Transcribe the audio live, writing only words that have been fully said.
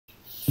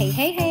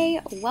Hey,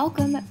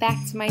 welcome back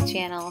to my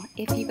channel.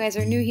 If you guys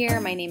are new here,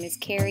 my name is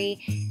Carrie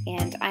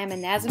and I'm a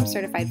NASM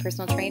certified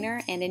personal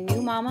trainer and a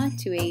new mama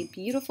to a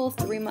beautiful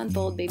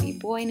 3-month-old baby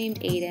boy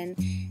named Aiden.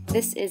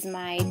 This is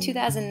my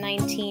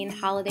 2019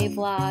 holiday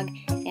vlog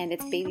and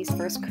it's baby's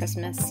first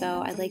Christmas,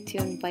 so I'd like to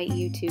invite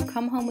you to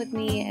come home with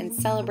me and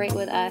celebrate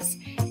with us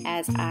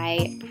as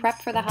I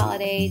prep for the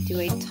holiday,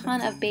 do a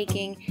ton of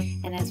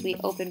baking, and as we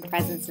open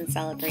presents and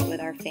celebrate with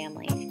our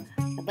family.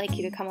 I'd like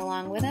you to come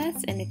along with us,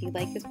 and if you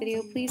like this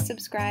video, please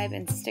subscribe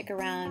and stick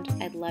around.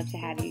 I'd love to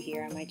have you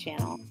here on my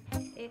channel.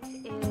 It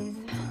is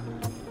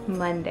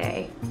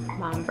Monday,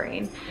 mom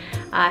brain.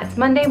 It's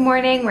Monday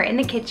morning, we're in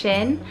the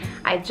kitchen.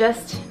 I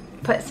just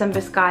put some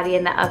biscotti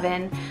in the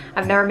oven.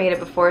 I've never made it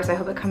before, so I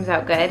hope it comes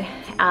out good.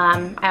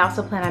 I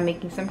also plan on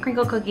making some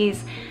crinkle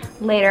cookies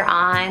later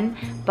on,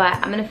 but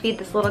I'm gonna feed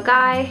this little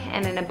guy,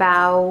 and in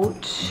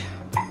about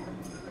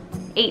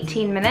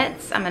 18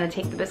 minutes, I'm gonna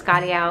take the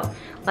biscotti out,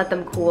 let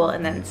them cool,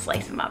 and then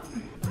slice them up.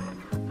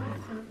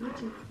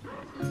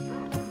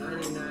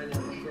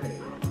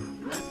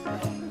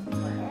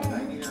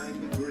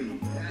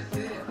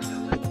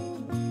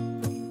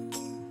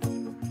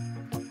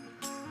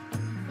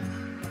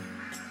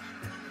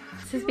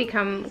 This has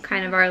become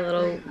kind of our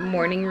little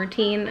morning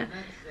routine.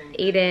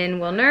 Aiden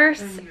will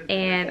nurse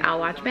and I'll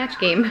watch Match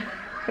Game,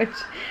 which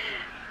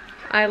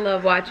I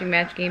love watching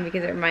Match Game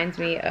because it reminds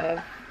me of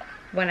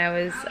when I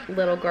was a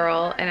little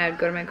girl and I'd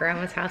go to my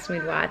grandma's house and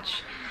we'd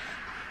watch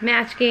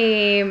Match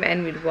Game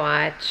and we'd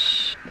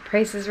watch The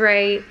Price is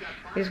Right.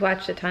 We just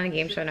watched a ton of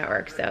Game Show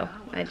Network, so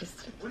I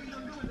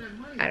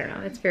don't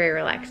know, it's very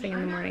relaxing in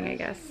the morning, I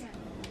guess.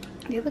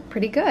 You look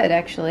pretty good,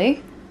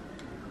 actually.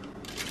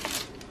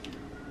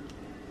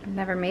 I've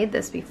never made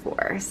this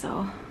before,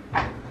 so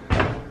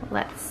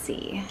let's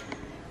see.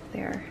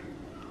 They're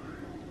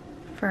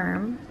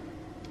firm.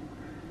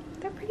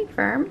 They're pretty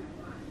firm.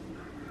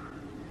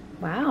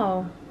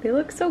 Wow, they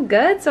look so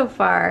good so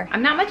far.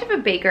 I'm not much of a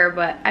baker,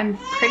 but I'm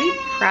pretty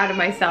proud of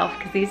myself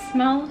because these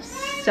smell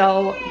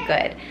so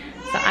good.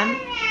 So I'm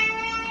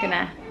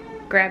gonna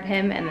grab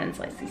him and then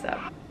slice these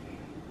up.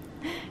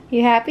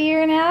 You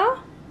happier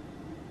now?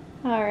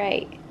 All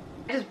right.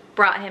 I just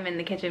brought him in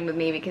the kitchen with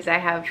me because I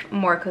have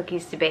more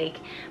cookies to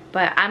bake,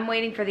 but I'm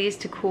waiting for these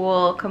to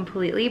cool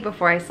completely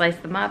before I slice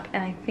them up,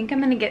 and I think I'm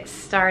gonna get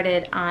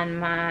started on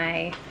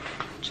my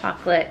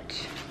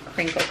chocolate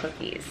crinkle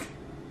cookies.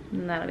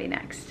 And that'll be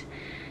next.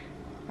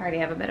 I already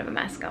have a bit of a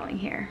mess going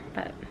here,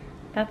 but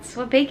that's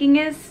what baking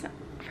is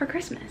for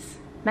Christmas.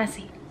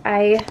 Messy.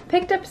 I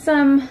picked up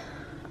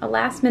a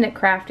last minute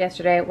craft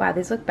yesterday. Wow,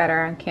 these look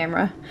better on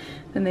camera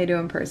than they do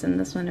in person.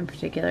 This one in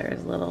particular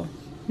is a little,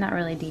 not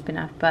really deep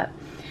enough, but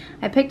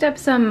I picked up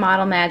some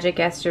Model Magic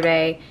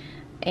yesterday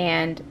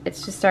and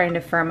it's just starting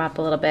to firm up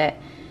a little bit.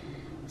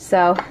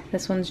 So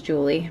this one's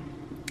Julie,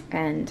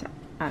 and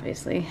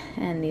obviously,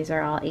 and these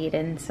are all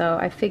Aiden. So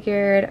I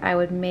figured I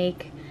would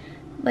make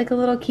like a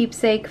little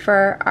keepsake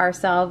for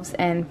ourselves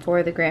and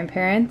for the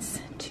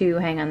grandparents to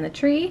hang on the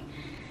tree,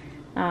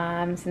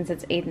 since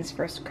it's Aiden's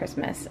first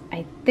Christmas.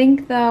 I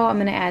think though I'm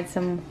gonna add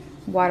some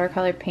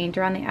watercolor paint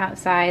around the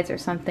outsides or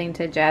something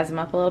to jazz them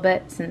up a little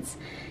bit, since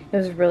it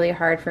was really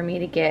hard for me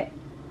to get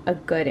a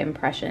good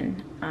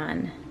impression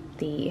on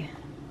the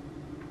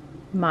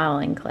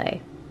modeling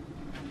clay.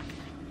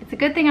 It's a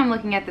good thing I'm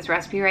looking at this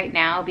recipe right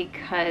now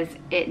because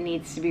it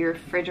needs to be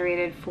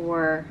refrigerated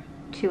for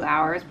 2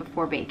 hours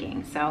before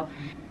baking. So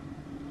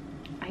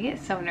I get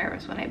so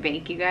nervous when I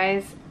bake, you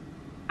guys.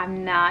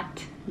 I'm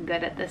not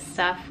good at this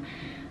stuff,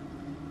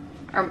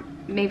 or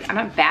maybe I'm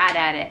not bad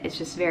at it. It's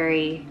just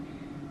I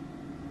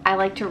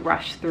like to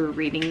rush through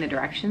reading the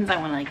directions. I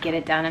want to like get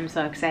it done. I'm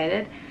so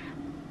excited.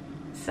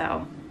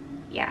 So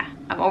yeah,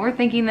 I'm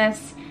overthinking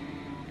this.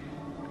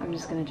 I'm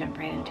just gonna jump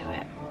right into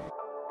it.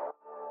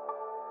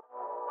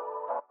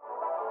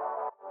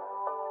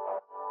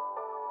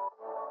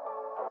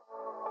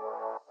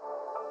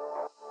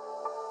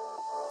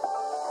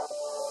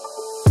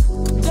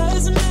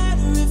 Doesn't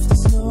matter if the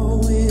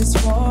snow is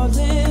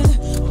falling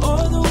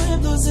or the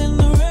wind blows and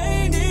the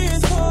rain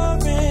is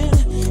pouring.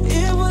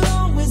 It will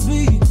always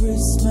be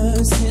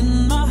Christmas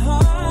in my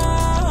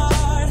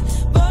heart.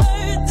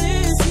 But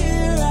this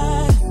year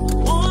I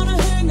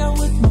wanna hang out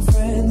with my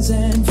friends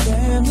and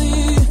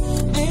family,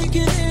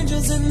 making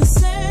angels in the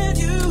sand,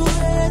 you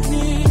and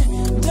me.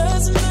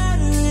 Doesn't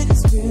matter,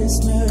 it's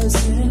Christmas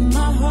in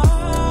my heart.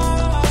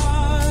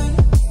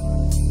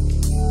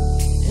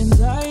 And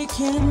I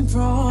can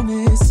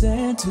promise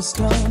Santa's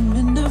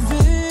coming to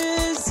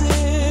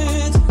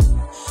visit.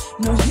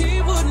 No,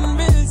 he wouldn't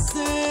miss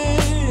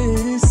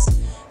this.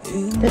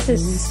 This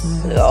is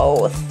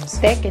so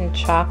thick and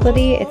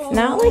chocolatey. It's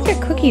not like a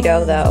cookie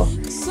dough though,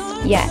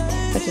 yet,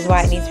 which is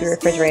why it needs to be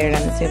refrigerated,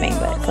 I'm assuming,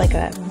 but it's like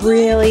a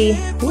really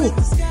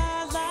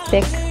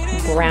thick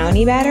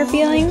brownie batter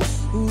feeling.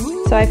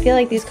 So I feel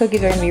like these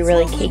cookies are gonna be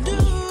really cakey,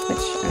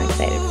 which I'm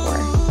excited for.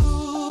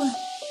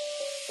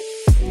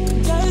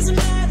 Doesn't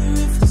matter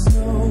if the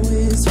snow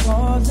is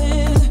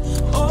falling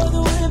or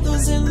the wind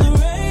blows and the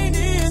rain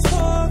is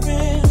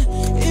pouring.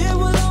 It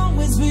will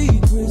always be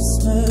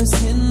Christmas.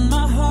 Christmas in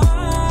my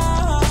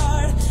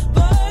heart.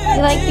 But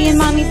You like being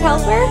mommy's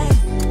helper?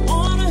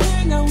 wanna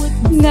hang out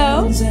with my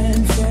No? friends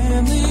and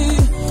family.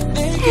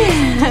 Make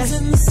memories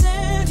in the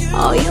sand. You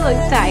Oh, you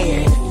look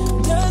tired.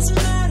 doesn't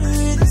matter,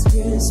 it's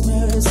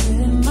Christmas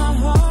in my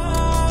heart.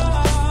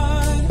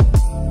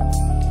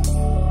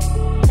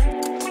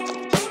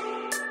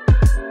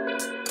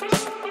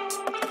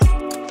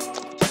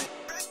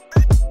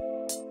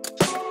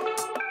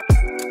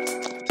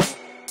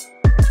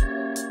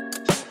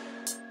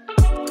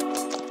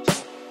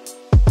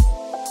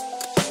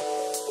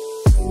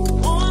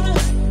 Wanna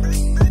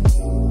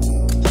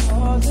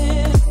fall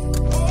in.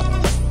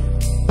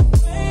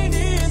 Rain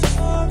is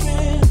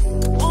pouring.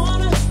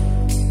 Wanna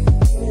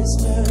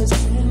Christmas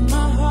in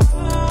my heart.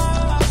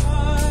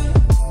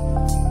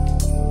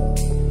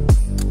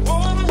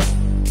 Wanna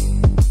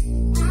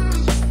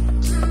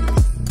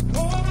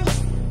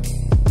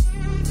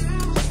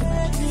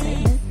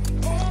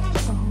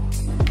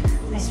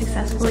I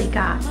successfully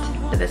got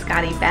the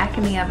biscotti back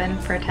in the oven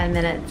for 10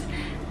 minutes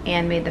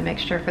and made the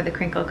mixture for the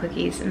crinkle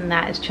cookies, and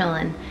that is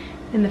chilling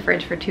in the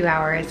fridge for 2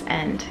 hours,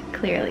 and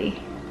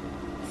clearly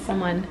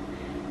someone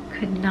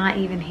could not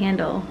even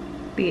handle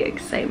the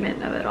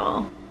excitement of it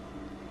all.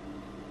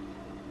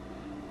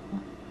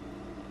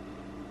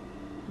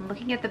 I'm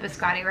looking at the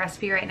biscotti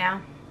recipe right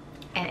now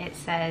and it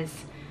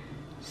says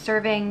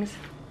servings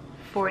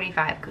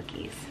 45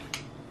 cookies.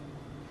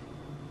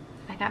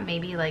 I got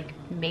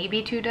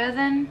maybe 2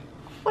 dozen.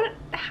 What?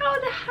 How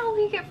the hell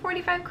do you get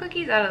 45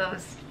 cookies out of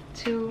those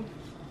 2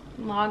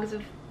 logs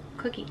of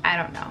cookie? I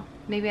don't know.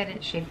 Maybe I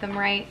didn't shape them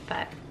right,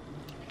 but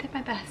I did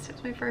my best. It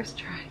was my first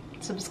try.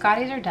 So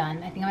biscottis are done.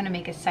 I think I'm gonna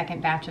make a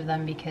second batch of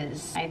them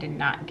because I did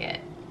not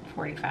get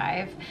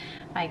 45.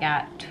 I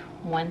got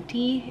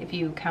 20 if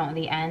you count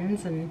the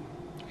ends, and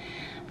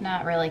I'm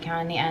not really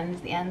counting the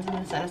ends. The ends I'm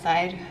gonna set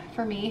aside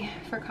for me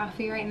for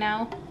coffee right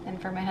now,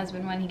 and for my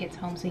husband when he gets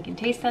home so he can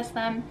taste test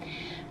them.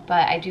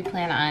 But I do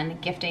plan on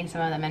gifting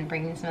some of them and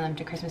bringing some of them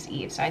to Christmas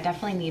Eve, so I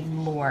definitely need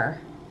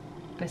more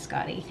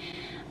biscotti.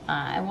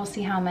 And we'll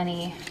see how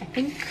many. I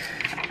think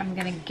I'm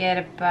gonna get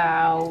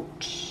about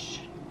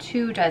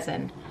 2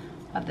 dozen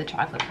of the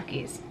chocolate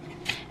cookies.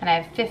 And I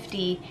have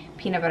 50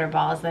 peanut butter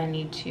balls that I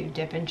need to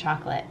dip in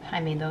chocolate. I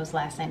made those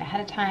last night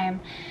ahead of time.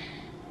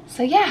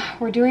 So yeah,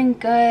 we're doing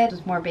good. It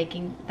was more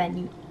baking than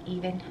you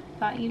even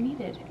thought you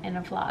needed in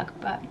a vlog,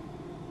 but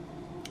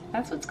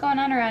that's what's going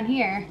on around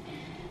here.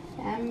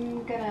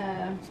 I'm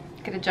gonna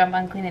jump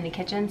on cleaning the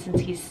kitchen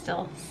since he's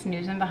still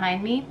snoozing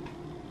behind me,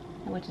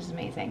 which is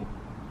amazing.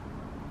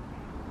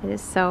 It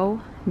is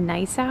so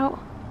nice out.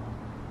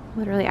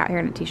 Literally out here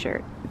in a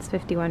t-shirt. It's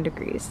 51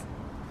 degrees.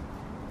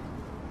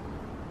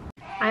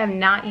 I am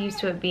not used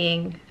to it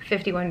being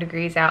 51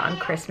 degrees out on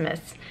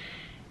Christmas.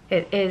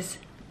 It is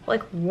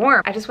like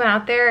warm. I just went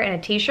out there in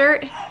a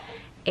t-shirt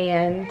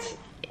and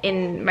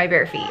in my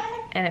bare feet,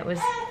 and it was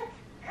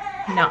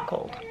not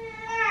cold.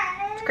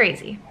 It's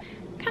crazy.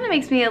 Kind of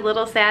makes me a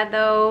little sad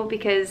though,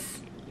 because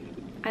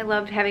I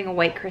loved having a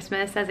white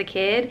Christmas as a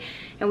kid,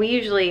 and we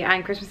usually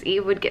on Christmas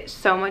Eve would get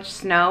so much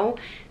snow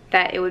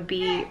that it would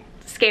be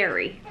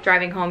scary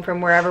driving home from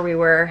wherever we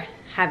were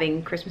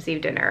having Christmas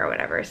Eve dinner or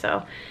whatever.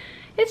 So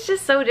it's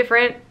just so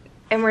different,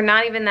 and we're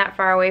not even that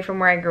far away from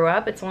where I grew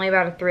up. It's only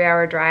about a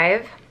 3-hour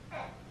drive,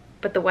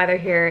 but the weather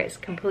here is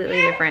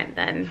completely different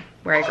than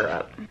where I grew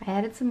up. I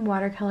added some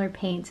watercolor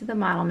paint to the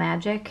Model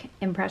Magic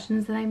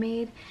impressions that I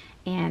made,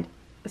 and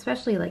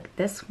especially like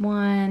this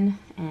one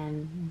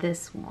and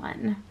this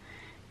one,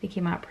 they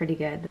came out pretty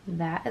good.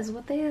 That is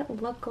what they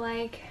look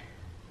like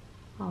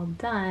all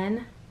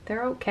done.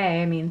 They're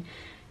okay. I mean,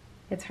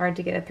 it's hard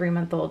to get a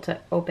 3-month-old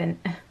to open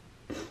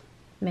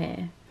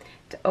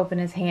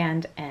his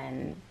hand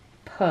and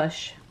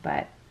push,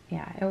 but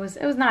yeah, it was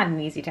not an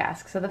easy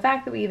task. So the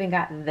fact that we even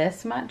got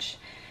this much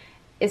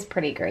is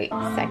pretty great.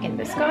 Second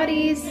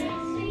biscottis.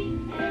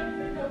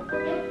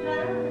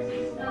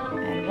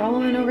 And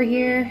rolling over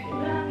here.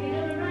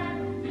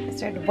 I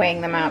started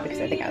weighing them out because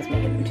I think I was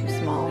making them too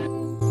small.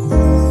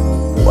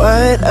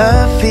 What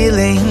a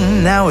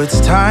feeling, now it's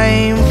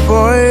time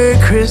for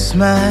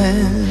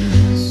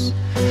Christmas.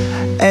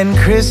 And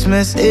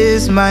Christmas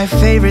is my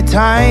favorite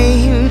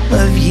time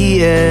of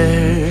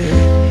year.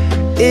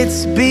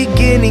 It's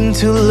beginning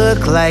to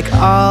look like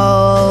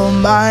all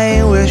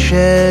my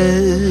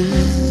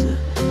wishes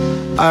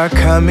are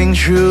coming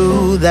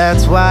true.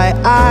 That's why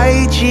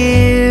I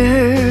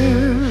cheer.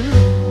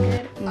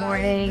 Good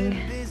morning.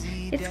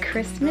 It's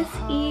Christmas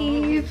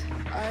Eve.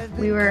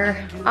 We were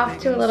off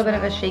to a little bit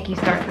of a shaky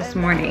start this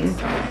morning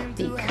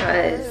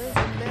because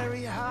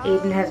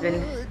Aiden has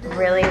been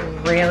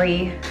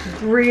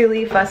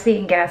really fussy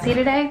and gassy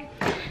today,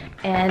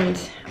 and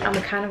I'm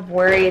kind of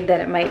worried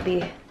that it might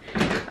be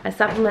a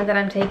supplement that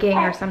I'm taking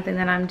or something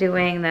that I'm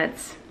doing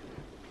that's,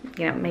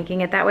 you know,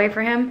 making it that way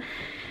for him.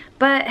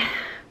 But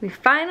we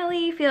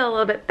finally feel a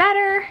little bit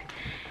better,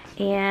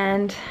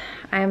 and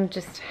I'm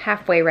just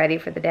halfway ready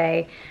for the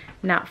day,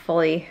 not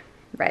fully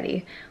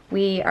ready.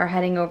 We are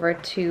heading over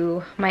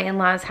to my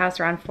in-laws' house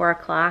around 4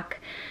 o'clock.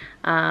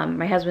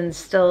 My husband's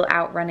still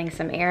out running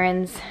some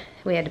errands.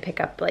 We had to pick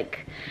up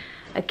like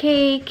a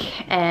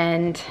cake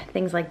and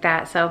things like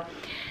that. So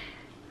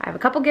I have a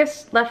couple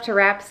gifts left to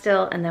wrap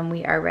still, and then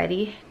we are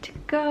ready to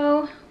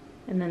go.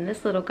 And then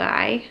this little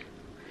guy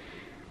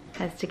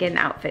has to get an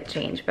outfit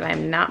change, but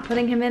I'm not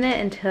putting him in it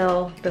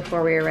until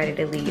before we are ready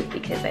to leave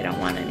because I don't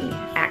want any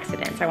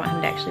accidents. I want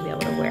him to actually be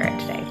able to wear it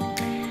today.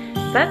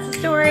 So that's the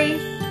story.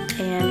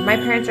 And my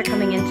parents are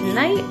coming in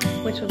tonight,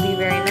 which will be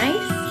very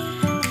nice.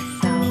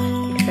 So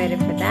excited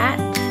for that.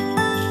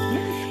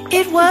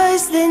 It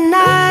was the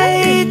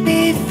night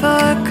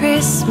before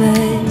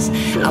Christmas.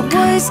 I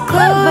was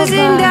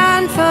closing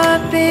down for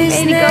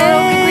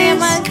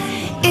business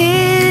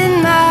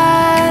in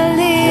my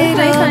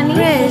little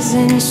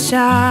prison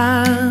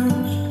shop.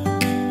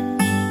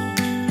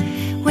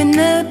 When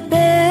the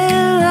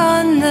bell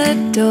on the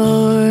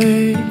door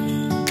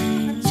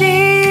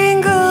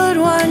jingled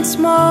once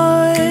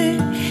more,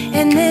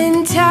 and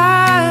then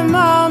time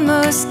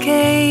almost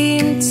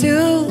came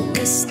to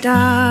a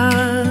stop.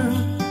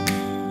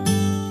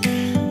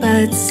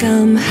 But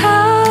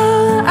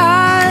somehow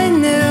I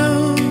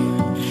knew,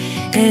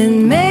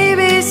 and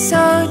maybe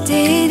so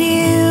did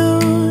you,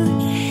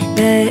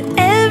 that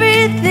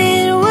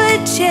everything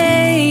would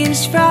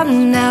change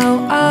from now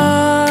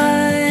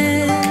on.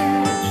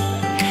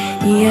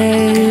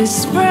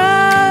 Yes,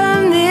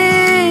 from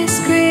this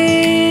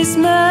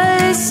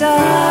Christmas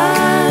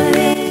on,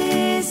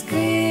 this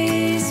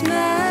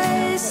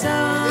Christmas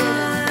on.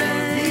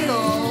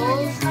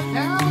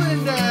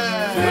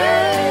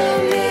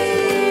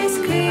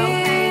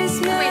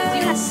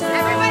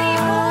 Everybody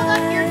hold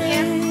up your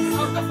gifts.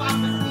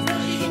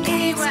 You can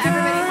see what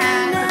everybody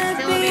has that's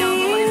still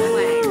available in the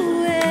way.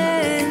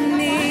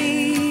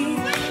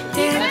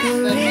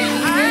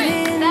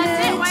 Alright,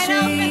 that's it. White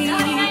Outfit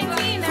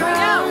 2019. There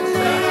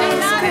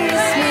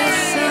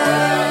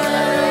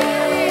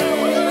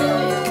we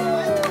go.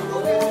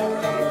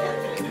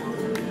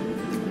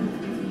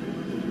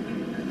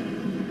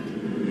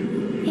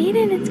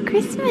 Aiden, it's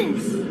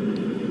Christmas.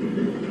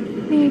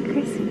 Merry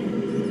Christmas.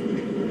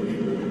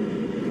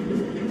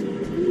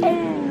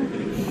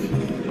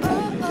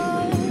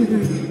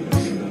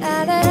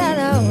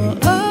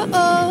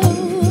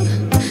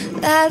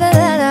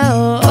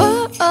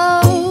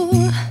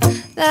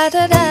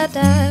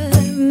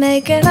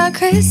 Making our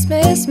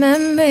Christmas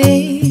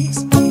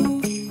memories.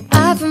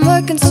 I've been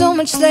working so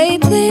much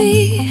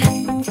lately,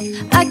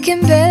 I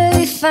can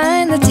barely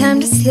find the time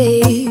to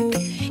sleep.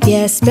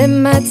 Yeah, I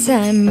spend my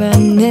time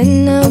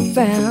running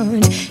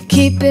around,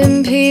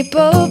 keeping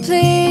people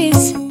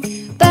pleased.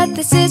 But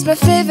this is my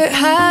favorite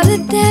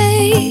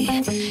holiday.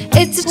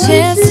 It's a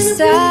chance to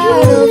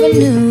start over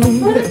new.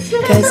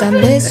 Cause I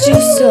missed you,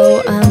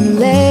 so I'm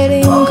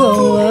letting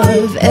go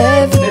of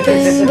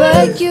everything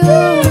but you.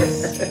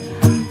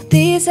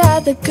 These are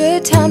the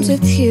good times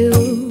with you.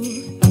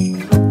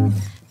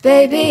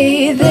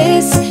 Baby,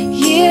 this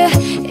year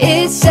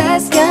it's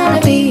just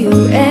gonna be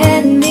you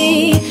and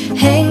me.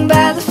 Hang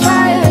by the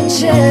fire and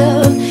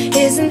chill.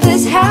 Isn't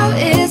this how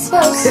it's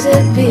supposed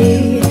to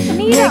be?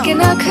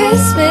 Making our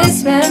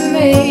Christmas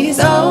memories.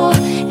 Oh,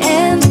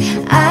 and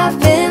I've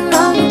been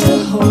longing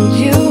to hold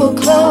you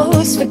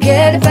close.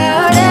 Forget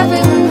about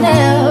everyone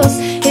else.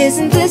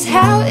 Isn't this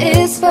how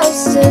it's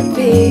supposed to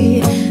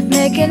be?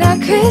 Making our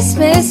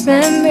Christmas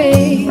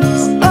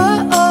memories.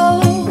 Oh,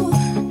 oh,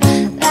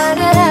 la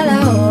da da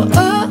da,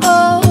 oh,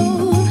 oh,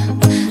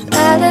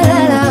 la da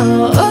da da,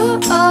 oh,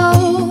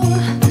 oh,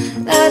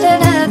 la da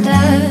da da.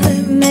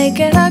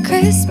 Making our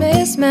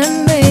Christmas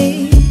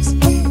memories.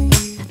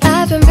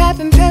 I've been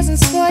wrapping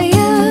presents for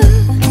you.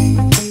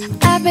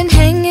 I've been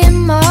hanging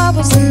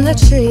marbles in the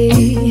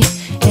tree,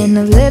 and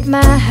I've lit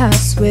my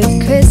house with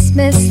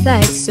Christmas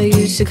lights. So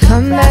you should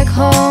come back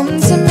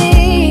home to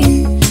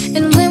me.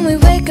 And when we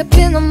wake up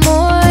in the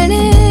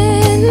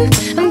morning,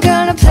 I'm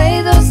gonna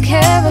play those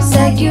carols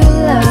that you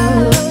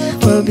love.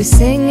 We'll be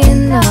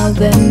singing all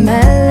the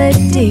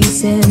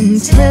melodies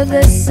until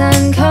the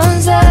sun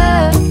comes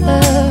up.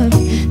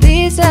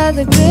 These are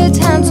the good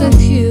times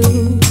with you.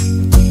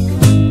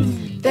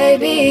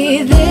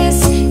 Baby,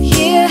 this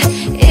year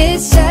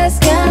it's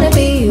just gonna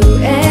be you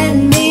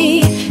and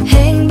me.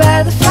 Hang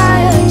by the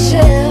fire and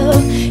chill.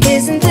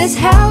 Isn't this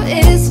how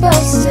it's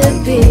supposed to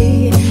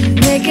be?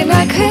 Making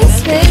our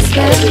Christmas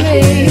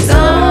memories.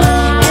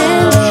 And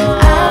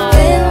I've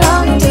been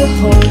longing to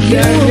hold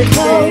you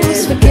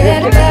close.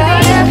 Forget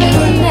about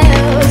everyone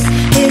else.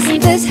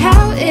 Isn't this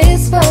how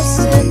it's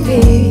supposed to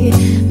be?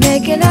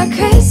 Making our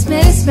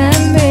Christmas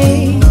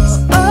memories.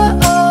 Oh,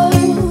 oh,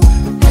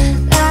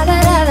 la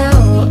da da da,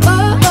 oh,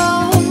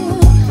 oh,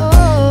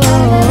 oh,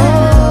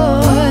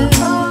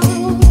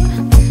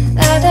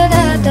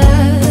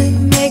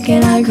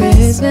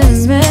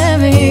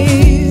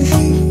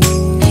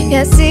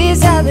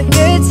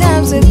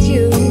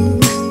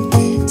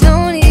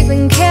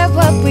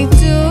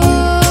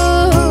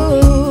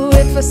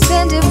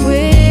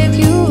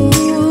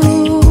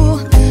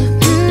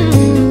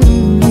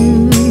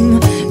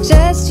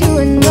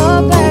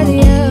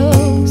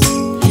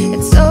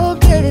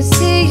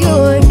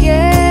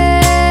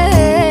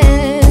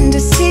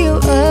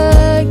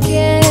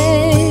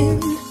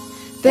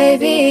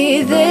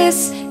 baby,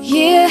 this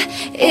year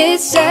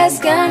it's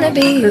just gonna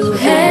be you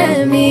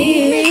and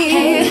me.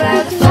 Hanging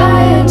by the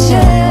fire and chill.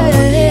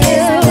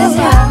 Isn't this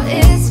how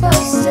it's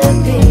supposed to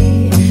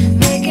be?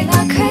 Making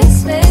our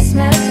Christmas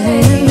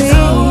memories.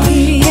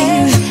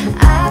 Yeah,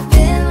 I've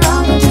been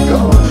longing to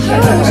hold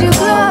you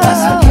close.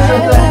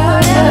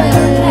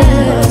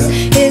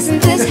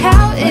 Isn't this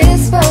how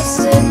it's supposed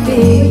to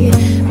be?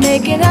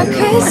 Making our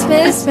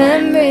Christmas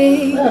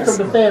memories. Welcome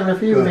to Family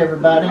Feud,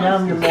 everybody.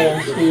 I'm your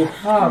man, Steve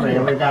Harvey,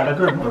 and we got a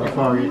good one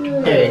for you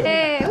today.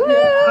 Hey, woo!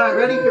 Alright,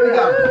 ready? Here we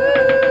go.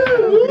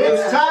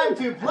 It's time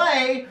to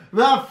play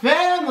the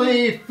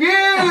Family Feud!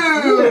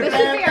 This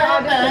should be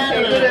our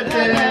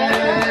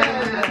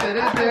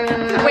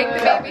Wake the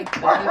baby.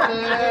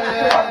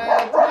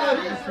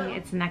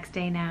 It's the next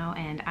day now,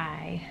 and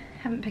I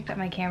haven't picked up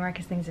my camera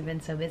because things have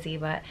been so busy,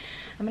 but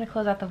I'm gonna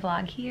close out the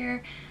vlog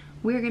here.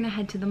 We're gonna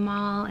head to the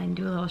mall and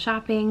do a little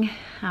shopping.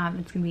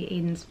 It's gonna be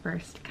Aiden's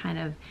first kind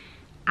of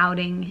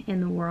outing in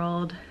the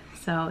world,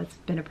 so it's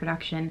been a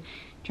production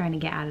trying to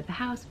get out of the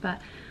house,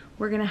 but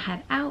we're gonna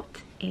head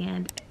out,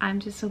 and I'm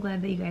just so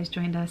glad that you guys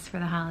joined us for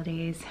the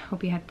holidays.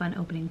 Hope you had fun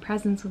opening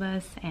presents with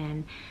us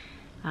and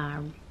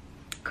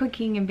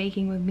cooking and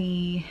baking with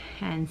me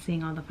and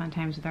seeing all the fun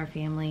times with our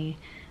family.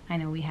 I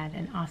know we had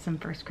an awesome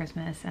first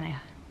Christmas, and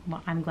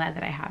I'm glad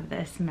that I have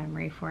this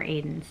memory for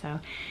Aiden. So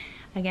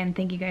again,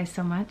 thank you guys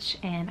so much,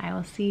 and I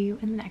will see you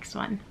in the next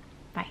one.